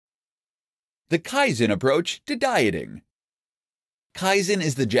The Kaizen approach to dieting. Kaizen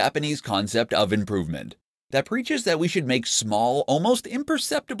is the Japanese concept of improvement that preaches that we should make small, almost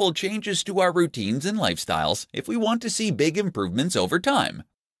imperceptible changes to our routines and lifestyles if we want to see big improvements over time.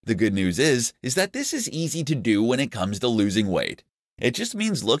 The good news is that this is easy to do when it comes to losing weight. It just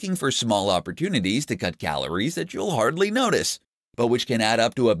means looking for small opportunities to cut calories that you'll hardly notice, but which can add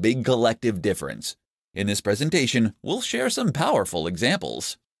up to a big collective difference. In this presentation, we'll share some powerful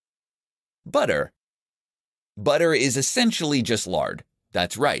examples. Butter. Butter is essentially just lard.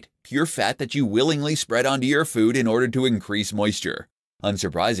 That's right, pure fat that you willingly spread onto your food in order to increase moisture.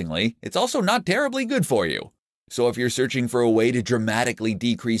 Unsurprisingly, it's also not terribly good for you. So if you're searching for a way to dramatically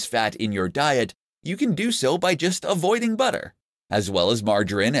decrease fat in your diet, you can do so by just avoiding butter, as well as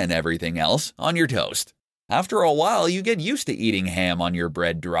margarine and everything else on your toast. After a while, you get used to eating ham on your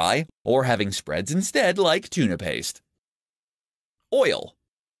bread dry, or having spreads instead like tuna paste. Oil.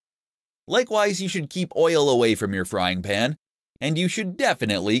 Likewise, you should keep oil away from your frying pan, and you should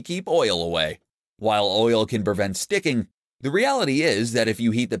definitely keep oil away. While oil can prevent sticking, the reality is that if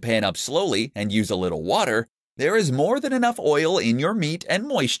you heat the pan up slowly and use a little water, there is more than enough oil in your meat and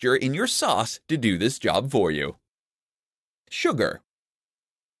moisture in your sauce to do this job for you. Sugar.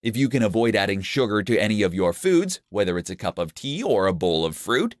 If you can avoid adding sugar to any of your foods, whether it's a cup of tea or a bowl of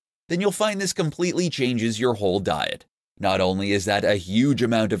fruit, then you'll find this completely changes your whole diet. Not only is that a huge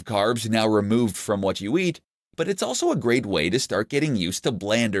amount of carbs now removed from what you eat, but it's also a great way to start getting used to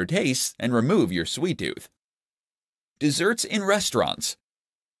blander tastes and remove your sweet tooth. Desserts in restaurants.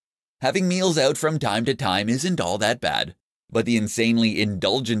 Having meals out from time to time isn't all that bad, but the insanely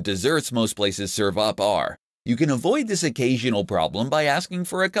indulgent desserts most places serve up are. You can avoid this occasional problem by asking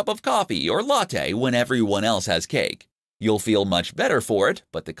for a cup of coffee or latte when everyone else has cake. You'll feel much better for it,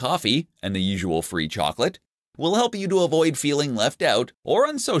 but the coffee, and the usual free chocolate, will help you to avoid feeling left out or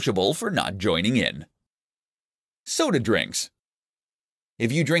unsociable for not joining in. Soda drinks.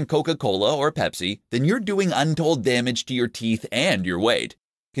 If you drink Coca-Cola or Pepsi, then you're doing untold damage to your teeth and your weight,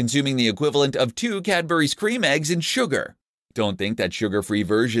 consuming the equivalent of 2 Cadbury's cream eggs in sugar. Don't think that sugar-free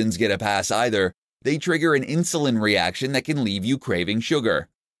versions get a pass either. They trigger an insulin reaction that can leave you craving sugar.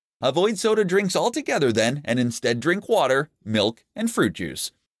 Avoid soda drinks altogether then, and instead drink water, milk, and fruit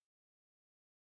juice.